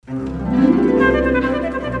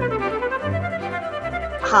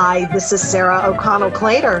Hi, this is Sarah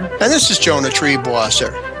O'Connell-Clater. And this is Jonah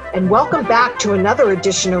Triebwasser. And welcome back to another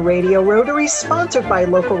edition of Radio Rotary, sponsored by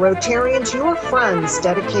local Rotarians, your friends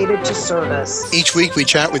dedicated to service. Each week we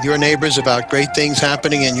chat with your neighbors about great things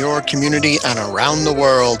happening in your community and around the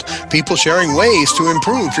world. People sharing ways to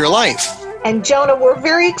improve your life. And Jonah, we're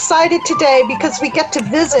very excited today because we get to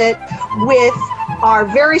visit with our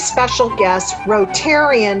very special guest,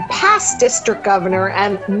 Rotarian, past district governor,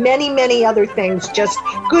 and many, many other things. Just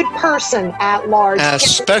good person at large.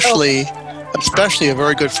 Especially a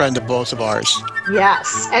very good friend of both of ours.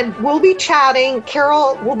 Yes, and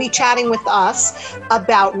Carol will be chatting with us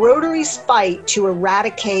about Rotary's fight to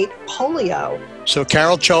eradicate polio. So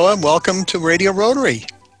Carol Choa, welcome to Radio Rotary.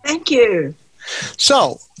 Thank you.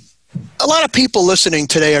 So, a lot of people listening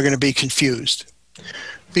today are going to be confused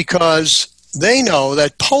because they know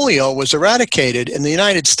that polio was eradicated in the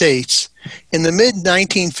United States in the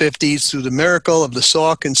mid-1950s through the miracle of the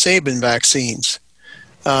Salk and Sabin vaccines.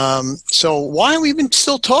 So why are we even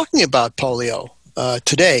still talking about polio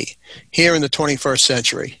today, here in the 21st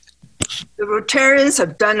century? The Rotarians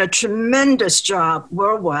have done a tremendous job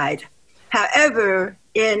worldwide. However,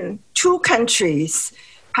 in two countries,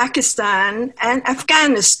 Pakistan and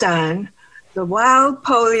Afghanistan, the wild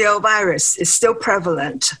polio virus is still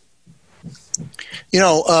prevalent. You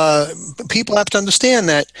know, people have to understand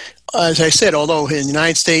that, as I said, although in the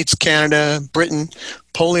United States, Canada, Britain,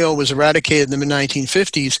 polio was eradicated in the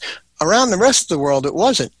mid-1950s, around the rest of the world it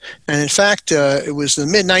wasn't. And in fact, it was the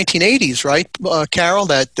mid-1980s, right, Carol,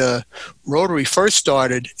 that Rotary first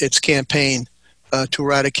started its campaign to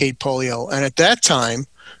eradicate polio. And at that time,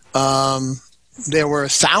 there were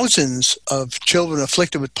thousands of children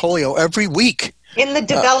afflicted with polio every week. In the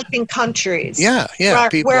developing countries. Yeah.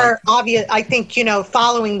 Where obvious, I think,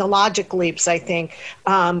 following the logic leaps, I think,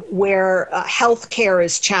 where health care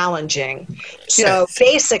is challenging. So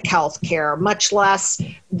basic health care, much less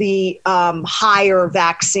the higher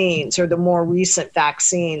vaccines or the more recent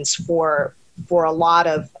vaccines for a lot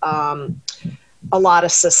of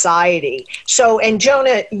society. So, and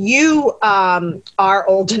Jonah, you are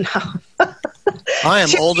old enough. I am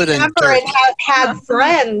older than 30. And have had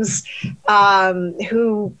friends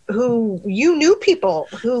who you knew people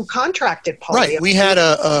who contracted polio. Right. We had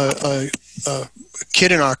a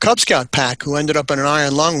kid in our Cub Scout pack who ended up in an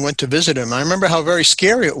iron lung and went to visit him. I remember how very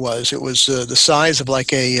scary it was. It was the size of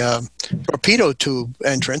like a torpedo tube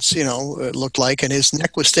entrance, it looked like, and his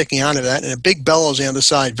neck was sticking out of that, and a big bellows on the other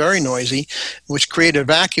side, very noisy, which created a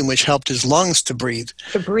vacuum which helped his lungs to breathe.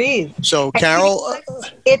 So, Carol...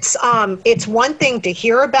 It's one thing to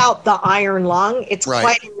hear about the iron lung. It's right.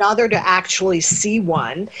 Quite another to actually see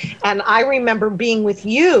one. And I remember being with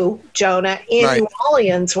you, Jonah, in right. New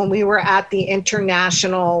Orleans when we were at the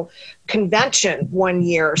international convention one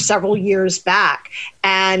year, several years back,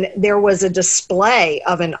 and there was a display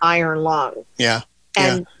of an iron lung. Yeah.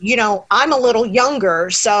 And, I'm a little younger,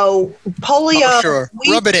 so polio, oh, sure.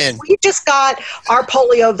 Rub it in. We just got our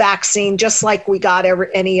polio vaccine just like we got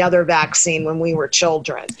any other vaccine when we were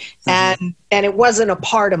children. Mm-hmm. And it wasn't a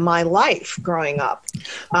part of my life growing up.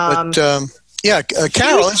 Carol, isn't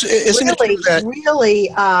really, it that...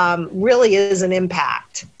 really is an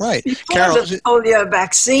impact. Right. Before Carol, the polio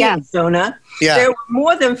vaccine, Jonah, there were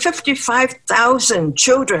more than 55,000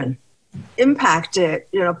 children impacted,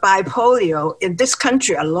 by polio in this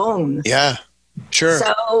country alone. Yeah, sure.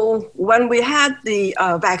 So when we had the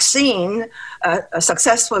vaccine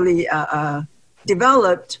successfully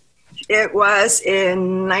developed, it was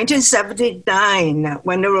in 1979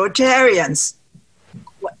 when the Rotarians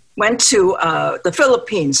went to the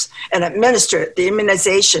Philippines and administered the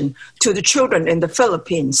immunization to the children in the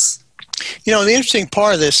Philippines. The interesting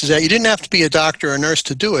part of this is that you didn't have to be a doctor or a nurse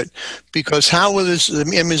to do it, because how was the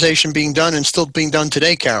immunization being done and still being done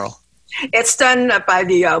today, Carol? It's done by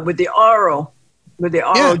with the oral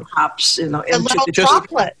drops, the little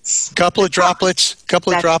droplets. Couple of droplets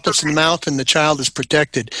in the mouth, and the child is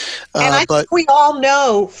protected. And I think we all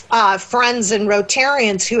know friends and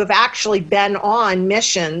Rotarians who have actually been on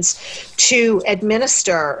missions to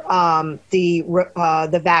administer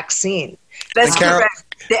the vaccine. That's correct.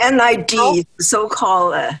 The NID, the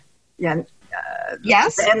so-called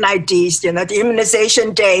yes, the NIDs, the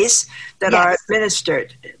immunization days that are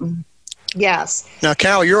administered. Yes. Now,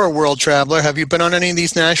 Carol, you're a world traveler. Have you been on any of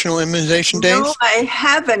these national immunization days? No, I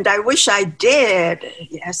haven't. I wish I did.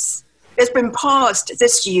 Yes. It's been paused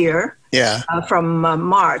this year. Yeah. From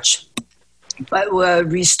March. But we're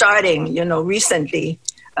restarting, recently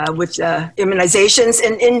with immunizations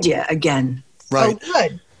in India again. Right. Oh,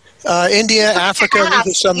 good. India, Africa.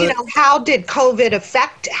 How did COVID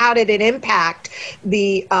how did it impact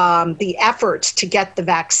the efforts to get the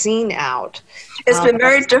vaccine out? It's been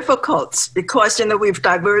very difficult because, we've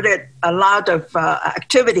diverted a lot of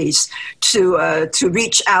activities to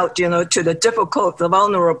reach out, to the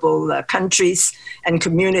vulnerable countries and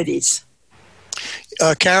communities.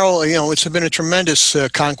 Carol, it's been a tremendous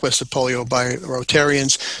conquest of polio by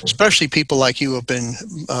Rotarians, especially people like you who have been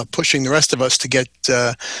pushing the rest of us to get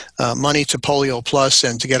money to Polio Plus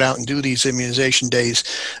and to get out and do these immunization days.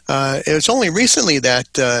 It was only recently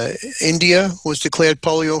that India was declared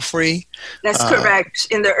polio free. That's correct.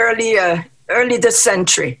 In the early this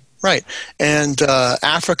century. Right. And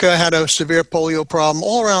Africa had a severe polio problem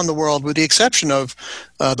all around the world, with the exception of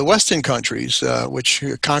the Western countries, which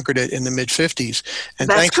conquered it in the mid-50s. And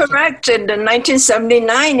that's correct. In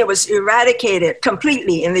 1979, it was eradicated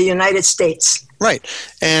completely in the United States. Right.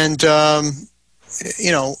 And,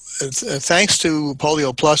 thanks to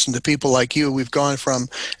Polio Plus and to people like you, we've gone from,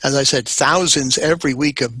 as I said, thousands every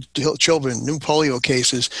week of children, new polio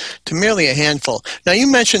cases, to merely a handful. Now, you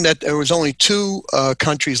mentioned that there was only 2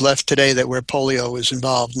 countries left today where polio is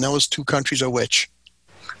involved, and those 2 countries are which?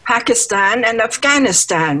 Pakistan and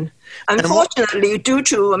Afghanistan. Unfortunately, due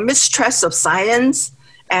to a mistrust of science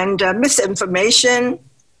and misinformation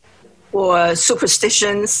or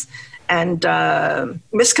superstitions and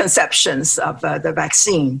misconceptions of the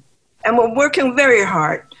vaccine. And we're working very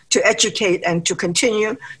hard to educate and to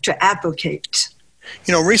continue to advocate.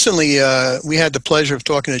 Recently we had the pleasure of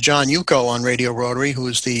talking to John Yuko on Radio Rotary, who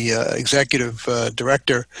is the executive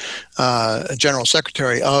director, general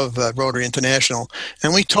secretary of Rotary International.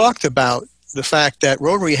 And we talked about the fact that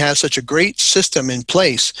Rotary has such a great system in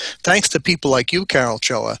place, thanks to people like you, Carol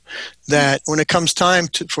Choa, that when it comes time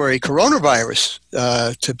for a coronavirus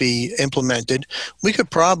to be implemented, we could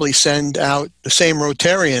probably send out the same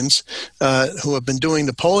Rotarians who have been doing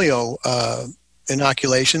the polio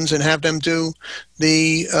inoculations and have them do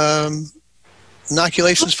the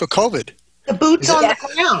inoculations for COVID. The boots on the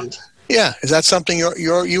ground. Yeah. Is that something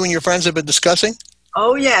you and your friends have been discussing?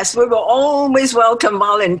 Oh, yes. We will always welcome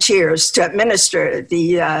volunteers to administer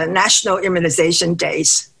the National Immunization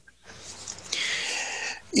Days.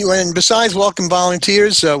 And besides welcome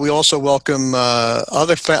volunteers, we also welcome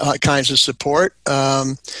other kinds of support.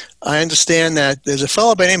 I understand that there's a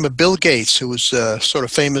fellow by the name of Bill Gates, who was sort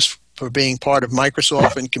of famous for being part of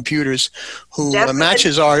Microsoft and computers, who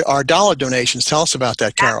matches our dollar donations. Tell us about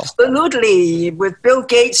that, Carol. Absolutely. With Bill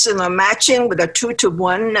Gates matching with a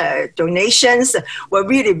 2-to-1 donations, we're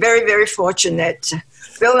really very, very fortunate.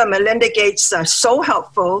 Bill and Melinda Gates are so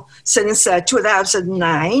helpful since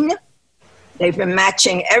 2009. They've been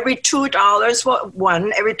matching every $2 for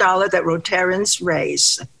every dollar that Rotarians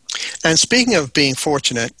raise. And speaking of being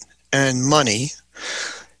fortunate and money,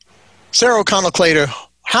 Sarah O'Connell-Clater,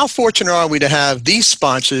 how fortunate are we to have these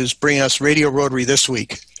sponsors bring us Radio Rotary this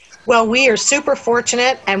week? Well, we are super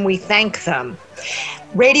fortunate, and we thank them.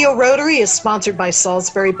 Radio Rotary is sponsored by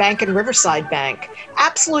Salisbury Bank and Riverside Bank,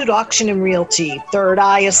 Absolute Auction and Realty, Third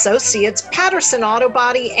Eye Associates, Patterson Auto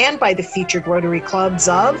Body, and by the featured Rotary clubs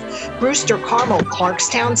of Brewster Carmel,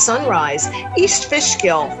 Clarkstown Sunrise, East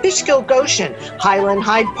Fishkill, Fishkill Goshen, Highland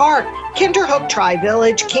Hyde Park, Kinderhook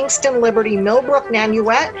Tri-Village, Kingston Liberty, Millbrook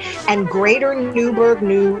Nanuet, and Greater Newburgh,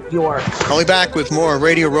 New York. I'll be back with more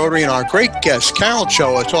Radio Rotary and our great guest, Carol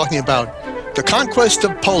Choa, talking about the conquest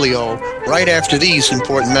of polio right after these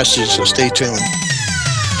important messages, so stay tuned.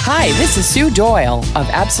 Hi, this is Sue Doyle of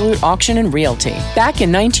Absolute Auction and Realty. Back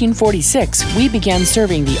in 1946, we began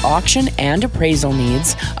serving the auction and appraisal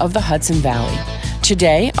needs of the Hudson Valley.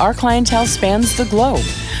 Today, our clientele spans the globe,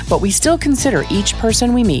 but we still consider each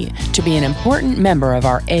person we meet to be an important member of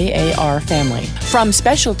our AAR family. From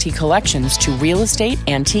specialty collections to real estate,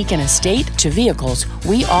 antique and estate to vehicles,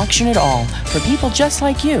 we auction it all for people just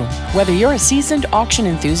like you. Whether you're a seasoned auction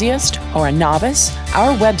enthusiast or a novice,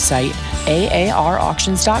 our website,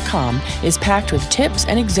 AARauctions.com, is packed with tips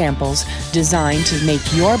and examples designed to make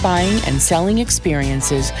your buying and selling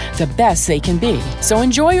experiences the best they can be. So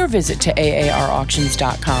enjoy your visit to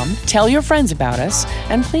AARauctions.com, tell your friends about us,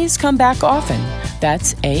 and please come back often.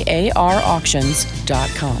 That's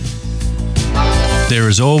AARauctions.com. There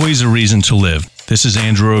is always a reason to live. This is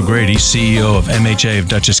Andrew O'Grady, CEO of MHA of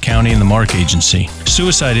Dutchess County and the Mark Agency.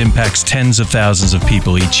 Suicide impacts tens of thousands of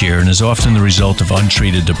people each year and is often the result of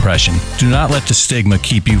untreated depression. Do not let the stigma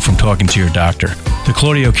keep you from talking to your doctor. The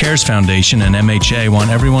Claudio Cares Foundation and MHA want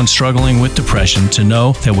everyone struggling with depression to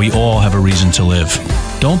know that we all have a reason to live.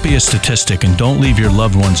 Don't be a statistic and don't leave your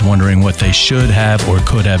loved ones wondering what they should have or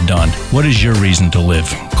could have done. What is your reason to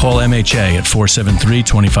live? Call MHA at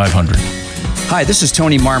 473-2500. Hi, this is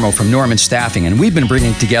Tony Marmo from Norman Staffing, and we've been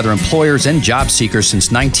bringing together employers and job seekers since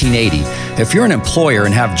 1980. If you're an employer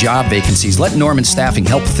and have job vacancies, let Norman Staffing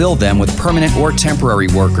help fill them with permanent or temporary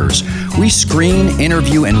workers. We screen,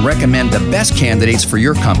 interview, and recommend the best candidates for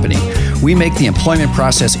your company. We make the employment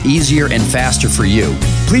process easier and faster for you.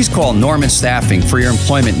 Please call Norman Staffing for your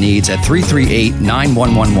employment needs at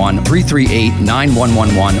 338-9111,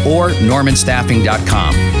 338-9111, or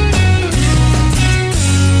normanstaffing.com.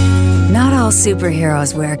 Not all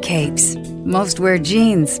superheroes wear capes. Most wear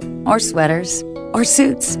jeans, or sweaters, or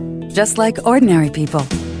suits, just like ordinary people,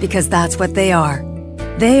 because that's what they are.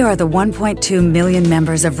 They are the 1.2 million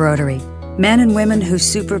members of Rotary, men and women whose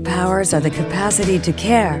superpowers are the capacity to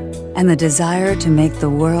care and the desire to make the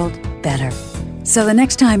world better. So the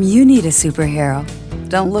next time you need a superhero,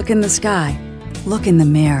 don't look in the sky, look in the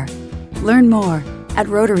mirror. Learn more at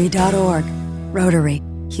Rotary.org. Rotary,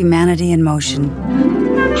 humanity in motion.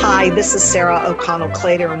 Hi, this is Sarah O'Connell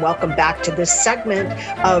Clater, and welcome back to this segment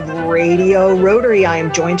of Radio Rotary. I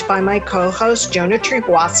am joined by my co-host, Jonah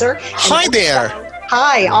Triebwasser. Hi there.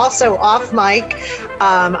 Hi. Also off mic,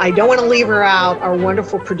 I don't want to leave her out, our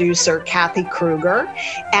wonderful producer, Kathy Kruger.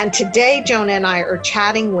 And today, Jonah and I are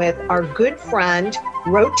chatting with our good friend,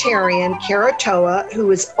 Rotarian Kara Toa, who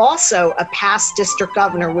is also a past district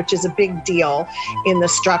governor, which is a big deal in the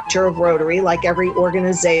structure of Rotary. Like every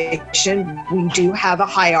organization, we do have a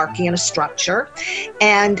hierarchy and a structure.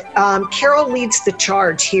 And Carol leads the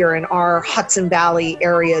charge here in our Hudson Valley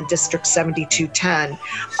area, District 7210,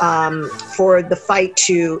 for the fight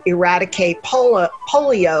to eradicate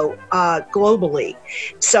polio globally.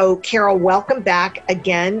 So, Carol, welcome back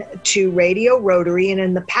again to Radio Rotary. And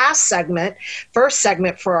in the past segment, first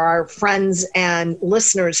segment for our friends and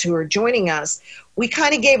listeners who are joining us, we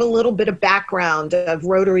kind of gave a little bit of background of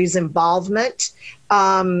Rotary's involvement,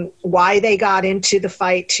 why they got into the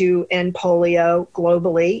fight to end polio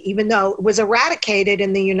globally, even though it was eradicated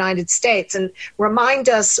in the United States, and remind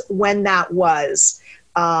us when that was,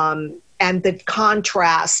 and the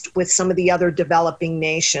contrast with some of the other developing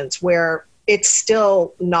nations where it's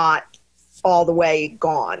still not all the way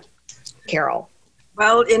gone. Carol.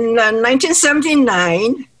 Well, in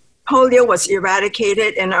 1979, polio was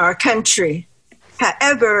eradicated in our country.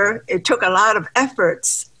 However, it took a lot of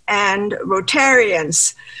efforts and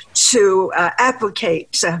Rotarians to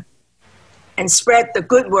advocate and spread the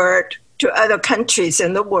good word to other countries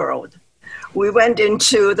in the world. We went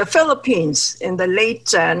into the Philippines in the late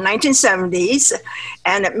 1970s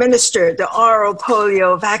and administered the oral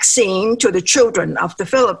polio vaccine to the children of the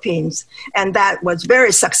Philippines, and that was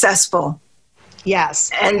very successful. Yes.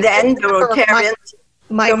 And then the Rotarians,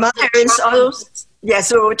 the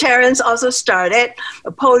Rotarians also started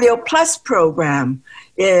a Polio Plus program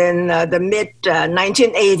in the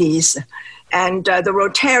mid-1980s, and the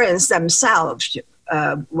Rotarians themselves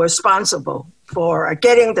were responsible for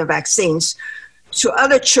getting the vaccines to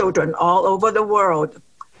other children all over the world.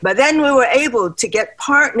 But then we were able to get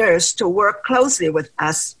partners to work closely with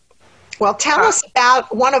us. Well, tell us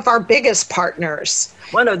about one of our biggest partners.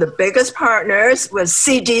 One of the biggest partners was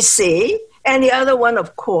CDC, and the other one,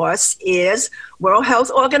 of course, is World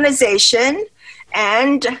Health Organization,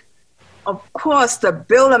 and, of course, the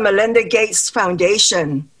Bill and Melinda Gates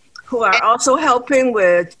Foundation, who are also helping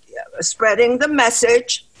with spreading the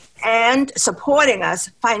message and supporting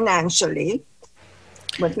us financially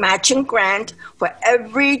with matching grant for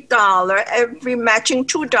every dollar, every matching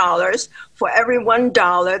 $2 for every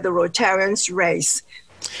 $1 the Rotarians raise.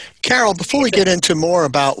 Carol, before we get into more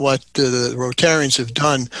about what the Rotarians have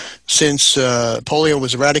done since polio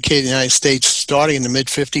was eradicated in the United States, starting in the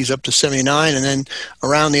mid-50s up to 79, and then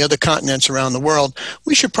around the other continents around the world,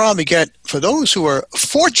 we should probably get, for those who are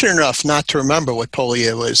fortunate enough not to remember what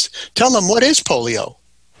polio is, tell them, what is polio?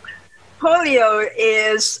 Polio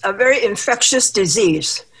is a very infectious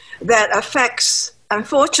disease that affects,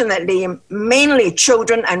 unfortunately, mainly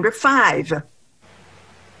children under 5.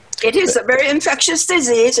 It is a very infectious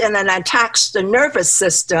disease and it attacks the nervous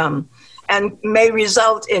system and may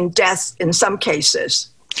result in death in some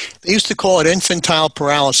cases. They used to call it infantile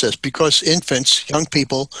paralysis because infants, young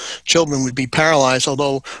people, children would be paralyzed,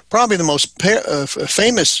 although probably the most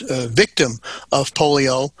famous victim of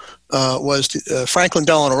polio was Franklin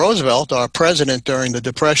Delano Roosevelt, our president during the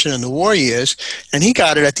Depression and the war years, and he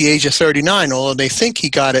got it at the age of 39, although they think he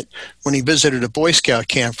got it when he visited a Boy Scout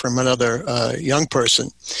camp from another young person.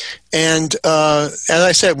 And as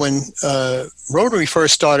I said, when Rotary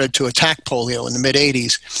first started to attack polio in the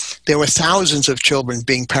mid-'80s, there were thousands of children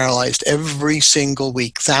being paralyzed every single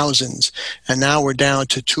week, thousands. And now we're down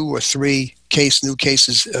to 2 or 3 new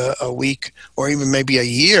cases a week, or even maybe a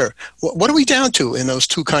year. What are we down to in those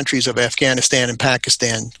two countries of Afghanistan and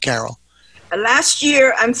Pakistan, Carol? Last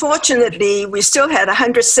year, unfortunately, we still had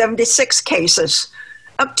 176 cases.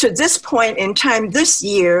 Up to this point in time this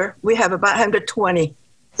year, we have about 120.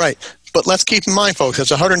 Right. But let's keep in mind, folks,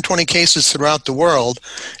 there's 120 cases throughout the world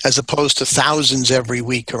as opposed to thousands every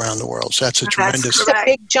week around the world. So that's a tremendous... It's a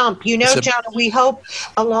big jump. You know, Jonah, we hope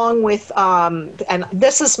along with, and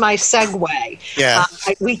this is my segue. Yeah.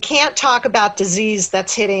 We can't talk about disease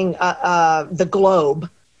that's hitting the globe,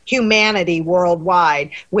 humanity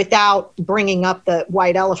worldwide, without bringing up the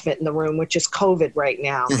white elephant in the room, which is COVID right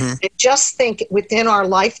now. Mm-hmm. And just think within our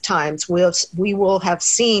lifetimes, we will have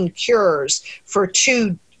seen cures for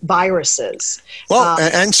 2 viruses. Well,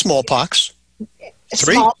 and smallpox.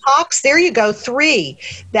 3. Smallpox, there you go, 3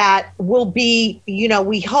 that will be, you know,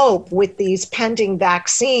 we hope with these pending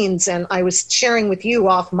vaccines. And I was sharing with you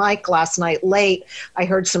off mic last night late, I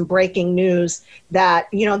heard some breaking news that,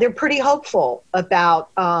 you know, they're pretty hopeful about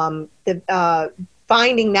finding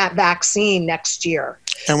that vaccine next year.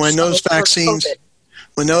 And when those vaccines,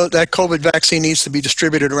 that COVID vaccine needs to be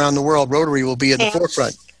distributed around the world, Rotary will be at the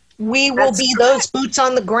forefront. We will be those boots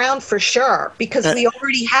on the ground for sure, because we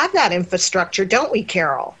already have that infrastructure, don't we,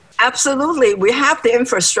 Carol? Absolutely. We have the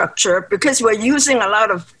infrastructure because we're using a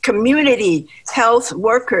lot of community health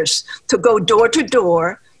workers to go door to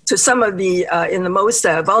door to some of the, in the most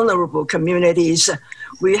vulnerable communities.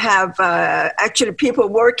 We have actually people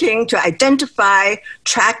working to identify,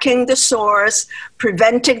 tracking the source,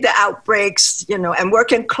 preventing the outbreaks, you know, and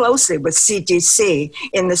working closely with CDC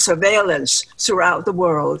in the surveillance throughout the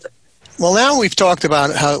world. Well, now we've talked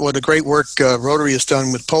about what a great work Rotary has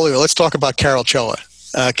done with polio. Let's talk about Carol Choa.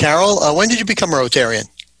 Carol, when did you become a Rotarian?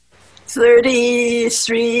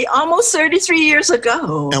 33, almost 33 years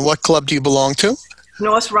ago. And what club do you belong to?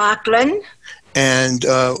 North Rockland. And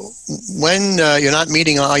when you're not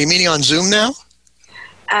meeting, are you meeting on Zoom now?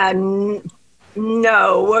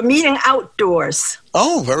 No, we're meeting outdoors.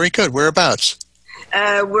 Oh, very good. Whereabouts?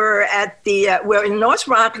 We're in North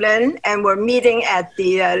Rockland, and we're meeting at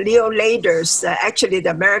the Leo Laders, actually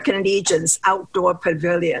the American Legion's outdoor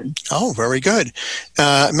pavilion. Oh, very good.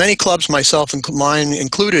 Many clubs, myself and mine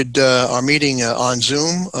included, are meeting on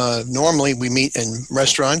Zoom. Normally, we meet in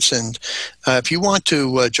restaurants, and if you want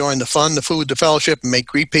to join the fun, the food, the fellowship, and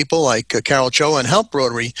greet people like Carol Choa and help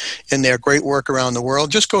Rotary in their great work around the world,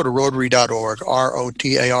 just go to Rotary.org,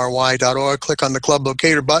 Rotary.org, click on the club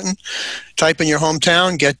locator button, type in your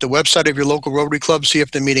hometown, get the website of your local Rotary Club, see if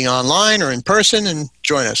they're meeting online or in person, and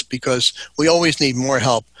join us, because we always need more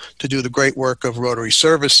help to do the great work of Rotary,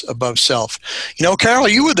 service above self. You know, Carol,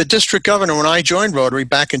 you were the district governor when I joined Rotary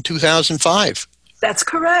back in 2005. That's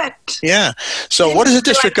correct. Yeah. So what does a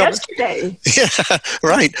district governor... Yesterday. Yeah,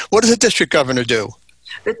 right. What does a district governor do?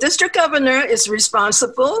 The district governor is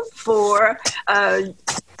responsible for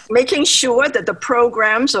making sure that the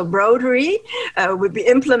programs of Rotary would be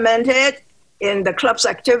implemented in the club's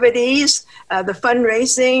activities, the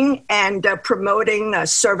fundraising, and promoting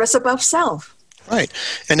service above self. Right.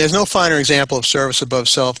 And there's no finer example of service above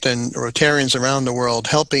self than Rotarians around the world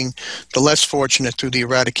helping the less fortunate through the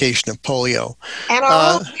eradication of polio. And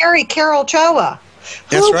our own Carol Choa.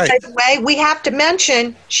 That's right. By the way, we have to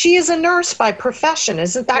mention, she is a nurse by profession.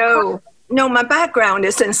 Isn't that correct? No, my background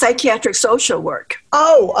is in psychiatric social work.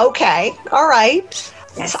 Oh, okay. All right.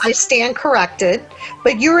 Yes. I stand corrected.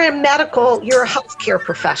 But you're a healthcare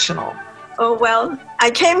professional. Oh, well, I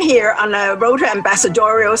came here on a Rotary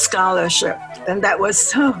Ambassadorial Scholarship, and that was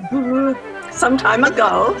some time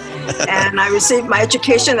ago. And I received my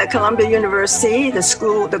education at Columbia University,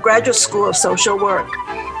 the Graduate School of Social Work.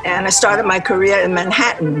 And I started my career in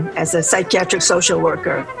Manhattan as a psychiatric social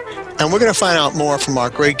worker. And we're going to find out more from our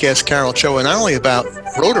great guest, Carol Choa, not only about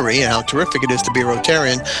Rotary and how terrific it is to be a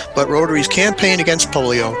Rotarian, but Rotary's campaign against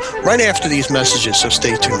polio right after these messages, so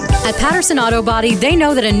stay tuned. At Patterson Auto Body, they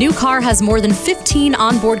know that a new car has more than 15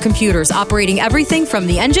 onboard computers operating everything from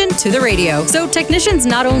the engine to the radio. So technicians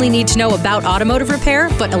not only need to know about automotive repair,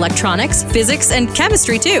 but electronics, physics, and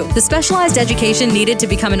chemistry too. The specialized education needed to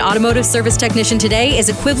become an automotive service technician today is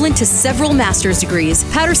equivalent to several master's degrees.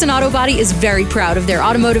 Patterson Auto Body is very proud of their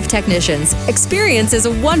automotive technicians. Experience is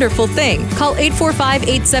a wonderful thing. Call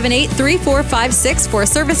 845-878-3456 for a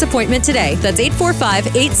service appointment today. That's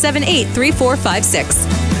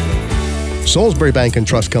 845-878-3456. Salisbury Bank and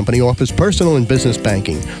Trust Company offers personal and business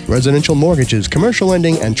banking, residential mortgages, commercial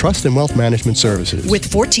lending, and trust and wealth management services.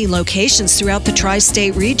 With 14 locations throughout the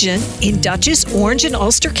tri-state region, in Dutchess, Orange, and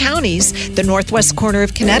Ulster counties, the northwest corner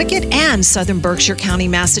of Connecticut, and southern Berkshire County,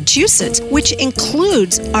 Massachusetts, which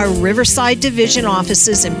includes our Riverside Division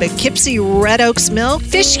offices in Poughkeepsie, Red Oaks Mill,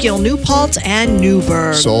 Fishkill, New Paltz, and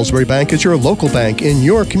Newburgh. Salisbury Bank is your local bank in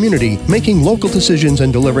your community, making local decisions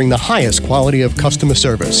and delivering the highest quality of customer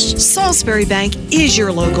service. Salisbury Bank is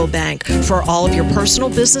your local bank for all of your personal,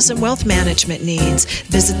 business, and wealth management needs.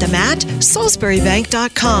 Visit them at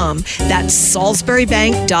salisburybank.com. That's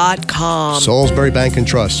salisburybank.com. Salisbury Bank and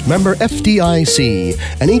Trust, member FDIC,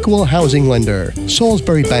 an equal housing lender.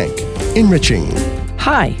 Salisbury Bank, enriching.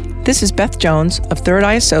 Hi. This is Beth Jones of Third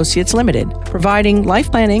Eye Associates Limited, providing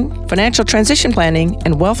life planning, financial transition planning,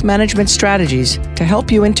 and wealth management strategies to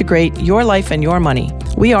help you integrate your life and your money.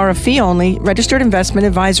 We are a fee-only registered investment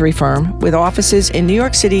advisory firm with offices in New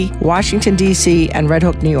York City, Washington, D.C., and Red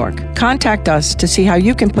Hook, New York. Contact us to see how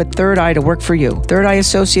you can put Third Eye to work for you.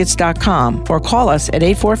 ThirdEyeAssociates.com or call us at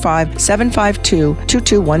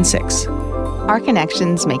 845-752-2216. Our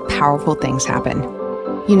connections make powerful things happen,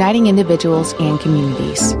 uniting individuals and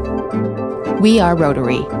communities. We are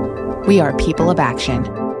Rotary. We are people of action.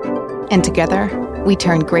 And together, we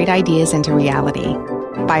turn great ideas into reality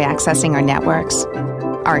by accessing our networks,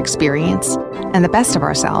 our experience, and the best of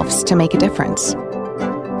ourselves to make a difference.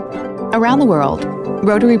 Around the world,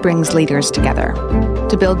 Rotary brings leaders together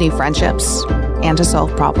to build new friendships and to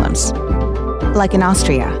solve problems. Like in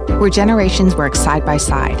Austria, where generations work side by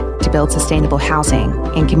side to build sustainable housing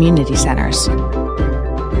and community centers.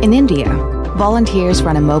 In India, volunteers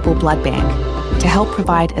run a mobile blood bank to help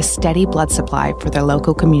provide a steady blood supply for their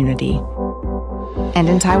local community. And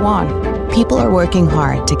in Taiwan, people are working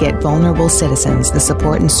hard to get vulnerable citizens the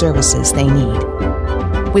support and services they need.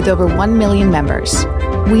 With over 1 million members,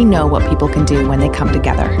 we know what people can do when they come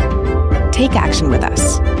together. Take action with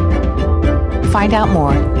us. Find out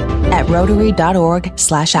more at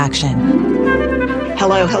rotary.org/action.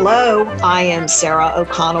 Hello, hello. I am Sarah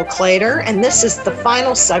O'Connell-Clater, and this is the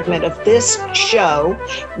final segment of this show,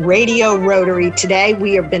 Radio Rotary. Today,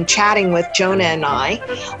 we have been chatting with Jonah and I,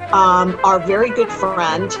 our very good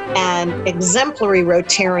friend and exemplary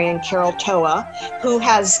Rotarian, Carol Toa, who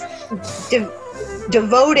has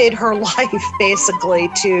devoted her life basically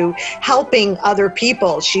to helping other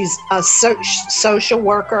people. She's a social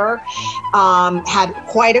worker, had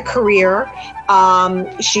quite a career.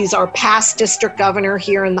 She's our past district governor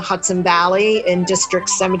here in the Hudson Valley in District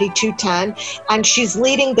 7210, and she's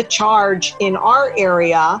leading the charge in our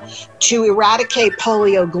area to eradicate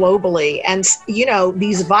polio globally. And, you know,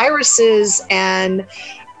 these viruses and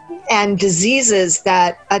diseases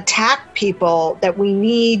that attack people that we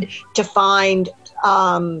need to find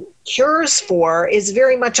cures for is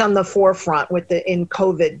very much on the forefront in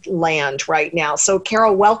COVID land right now. So,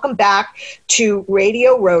 Carol, welcome back to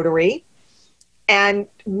Radio Rotary. And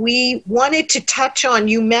we wanted to touch on,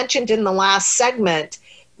 you mentioned in the last segment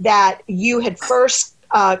that you had first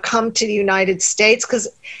come to the United States, because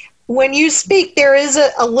when you speak, there is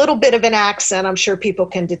a little bit of an accent I'm sure people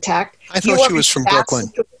can detect. I thought she was from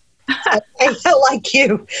Brooklyn. I feel like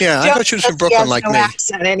you. Yeah, I thought she was from Brooklyn like me.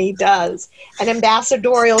 Accent, and he does. An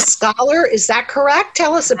ambassadorial scholar, is that correct?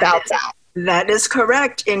 Tell us about that. That is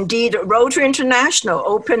correct. Indeed, Rotary International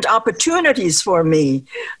opened opportunities for me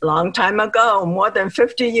a long time ago, more than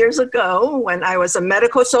 50 years ago, when I was a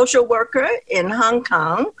medical social worker in Hong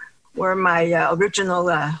Kong, where my original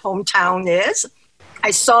hometown is.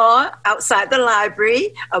 I saw outside the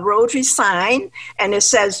library a Rotary sign, and it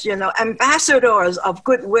says, you know, ambassadors of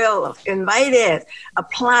goodwill invited,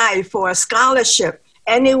 apply for a scholarship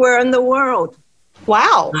anywhere in the world.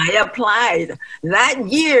 Wow. I applied. That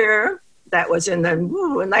year, that was in the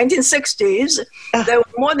 1960s, there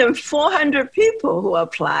were more than 400 people who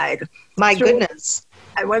applied. My goodness.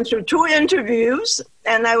 I went through 2 interviews,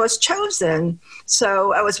 and I was chosen.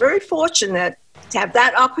 So I was very fortunate to have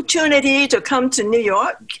that opportunity to come to New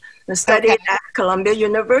York and study at Columbia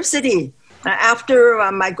University. After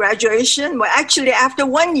my graduation, well, actually after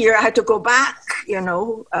 1 year, I had to go back,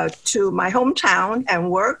 to my hometown and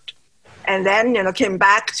worked. And then, came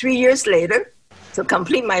back 3 years later to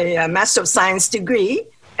complete my Master of Science degree.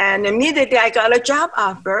 And immediately I got a job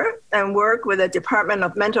offer and worked with the Department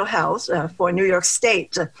of Mental Health for New York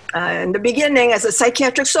State. In the beginning, as a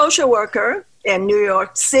psychiatric social worker in New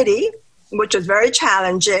York City, which was very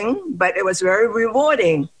challenging, but it was very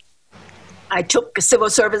rewarding. I took civil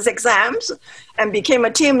service exams and became a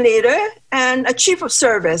team leader and a chief of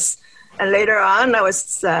service. And later on,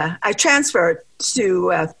 I transferred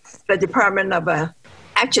to the Department of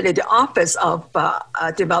actually the Office of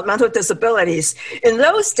Developmental Disabilities. In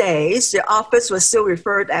those days, the office was still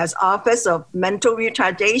referred as Office of Mental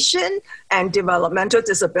Retardation and Developmental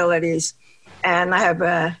Disabilities. And I have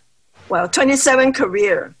a 27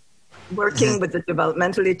 career working with the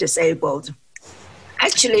developmentally disabled.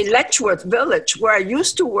 Actually, Letchworth Village, where I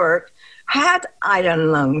used to work, had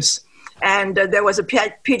iron lungs. And there was a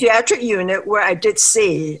pediatric unit where I did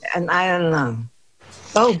see an iron lung.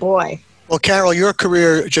 Oh, boy. Well, Carol, your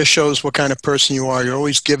career just shows what kind of person you are. You're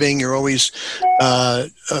always giving. You're always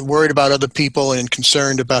worried about other people and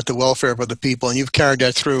concerned about the welfare of other people. And you've carried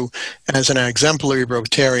that through as an exemplary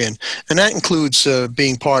Rotarian. And that includes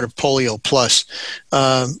being part of Polio Plus.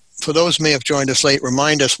 For those who may have joined us late,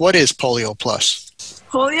 remind us, what is Polio Plus?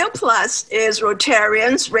 Polio Plus is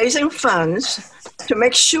Rotarians raising funds to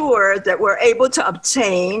make sure that we're able to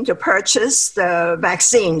purchase the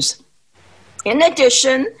vaccines. In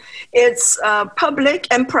addition, it's a public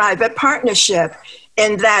and private partnership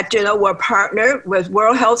in that, we're partnered with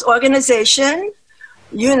World Health Organization,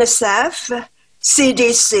 UNICEF,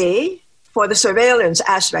 CDC for the surveillance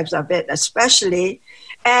aspects of it especially,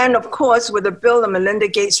 and of course with the Bill and Melinda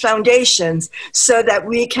Gates Foundation, so that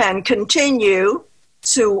we can continue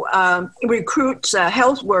to recruit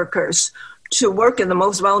health workers to work in the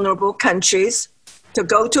most vulnerable countries, to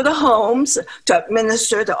go to the homes to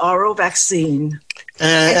administer the oral vaccine.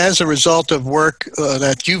 And as a result of work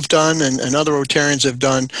that you've done and other Rotarians have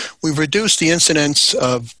done, we've reduced the incidence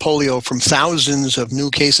of polio from thousands of new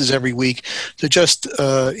cases every week to just,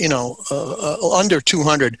 under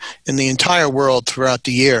 200 in the entire world throughout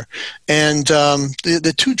the year. And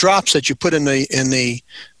the 2 drops that you put in the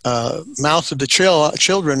mouth of the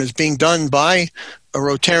children is being done by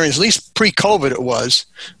Rotarians, at least pre-COVID it was.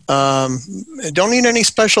 Don't need any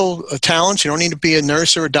special talents. You don't need to be a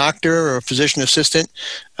nurse or a doctor or a physician assistant.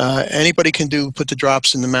 Anybody can put the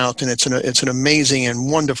drops in the mouth, and it's an amazing and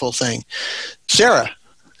wonderful thing. Sarah.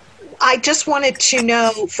 I just wanted to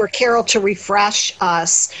know, for Carol to refresh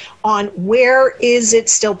us on where is it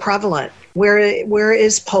still prevalent? Where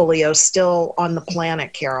is polio still on the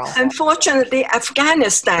planet, Carol? Unfortunately,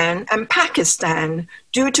 Afghanistan and Pakistan,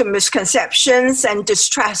 due to misconceptions and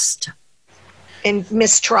distrust. And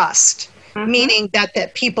mistrust, meaning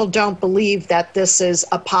that people don't believe that this is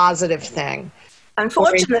a positive thing.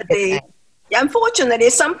 Unfortunately,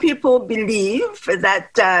 some people believe that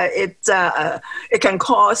it can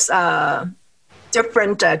cause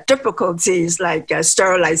different difficulties like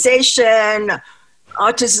sterilization,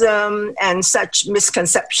 autism, and such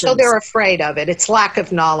misconceptions. So they're afraid of it. It's lack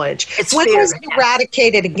of knowledge. When was it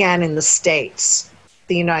eradicated again in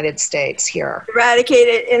the United States here?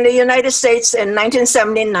 Eradicated in the United States in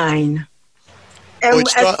 1979. And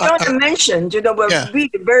as Jonah mentioned, we're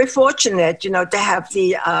really very fortunate, to have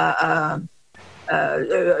the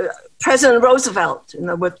President Roosevelt,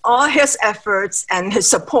 with all his efforts and his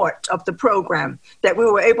support of the program, that we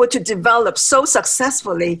were able to develop so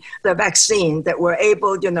successfully the vaccine that we're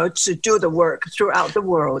able, to do the work throughout the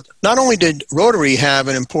world. Not only did Rotary have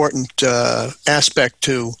an important aspect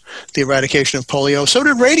to the eradication of polio, so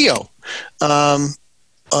did radio.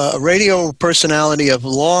 A radio personality of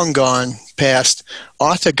long gone past,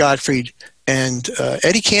 Arthur Gottfried and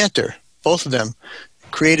Eddie Cantor, both of them,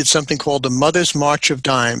 created something called the Mother's March of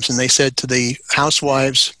Dimes. And they said to the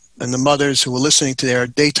housewives and the mothers who were listening to their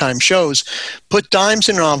daytime shows, put dimes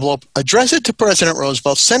in an envelope, address it to President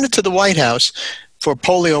Roosevelt, send it to the White House for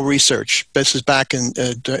polio research. This is back in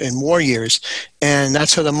war years. And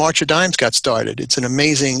that's how the March of Dimes got started. It's an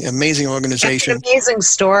amazing, amazing organization. It's an amazing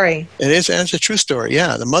story. It is, and it's a true story.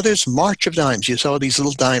 Yeah, the Mother's March of Dimes. You saw these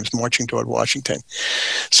little dimes marching toward Washington.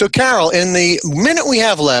 So, Carol, in the minute we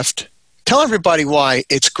have left, tell everybody why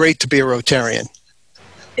it's great to be a Rotarian.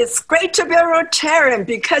 It's great to be a Rotarian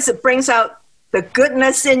because it brings out the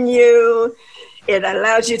goodness in you. It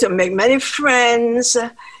allows you to make many friends.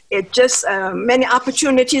 It just many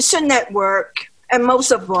opportunities to network. And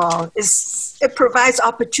most of all, it provides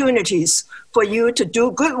opportunities for you to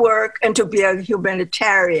do good work and to be a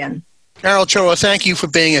humanitarian. Carol Choa, thank you for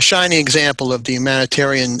being a shining example of the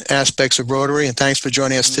humanitarian aspects of Rotary, and thanks for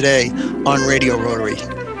joining us today on Radio Rotary.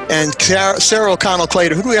 And Sarah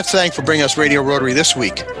O'Connell-Clater, who do we have to thank for bringing us Radio Rotary this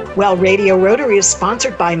week? Well, Radio Rotary is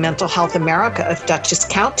sponsored by Mental Health America of Dutchess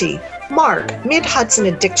County, Mark, Mid-Hudson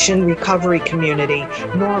Addiction Recovery Community,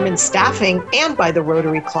 Norman Staffing, and by the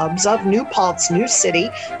Rotary Clubs of New Paltz, New City,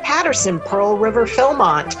 Patterson, Pearl River,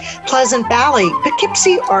 Philmont, Pleasant Valley,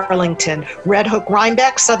 Poughkeepsie, Arlington, Red Hook,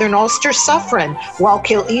 Rhinebeck, Southern Ulster, Suffern,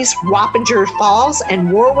 Wallkill East, Wappinger Falls,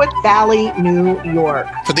 and Warwick Valley, New York.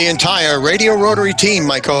 For the entire Radio Rotary team,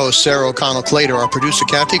 my co-host Sarah O'Connell-Clater, our producer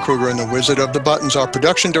Kathy Kruger, and the Wizard of the Buttons, our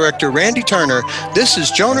production director Randy Turner, this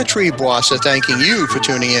is Jonah Treeboss thanking you for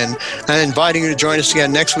tuning in and inviting you to join us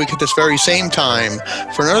again next week at this very same time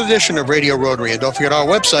for another edition of Radio Rotary. And don't forget our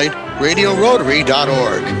website,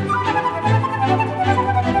 radiorotary.org.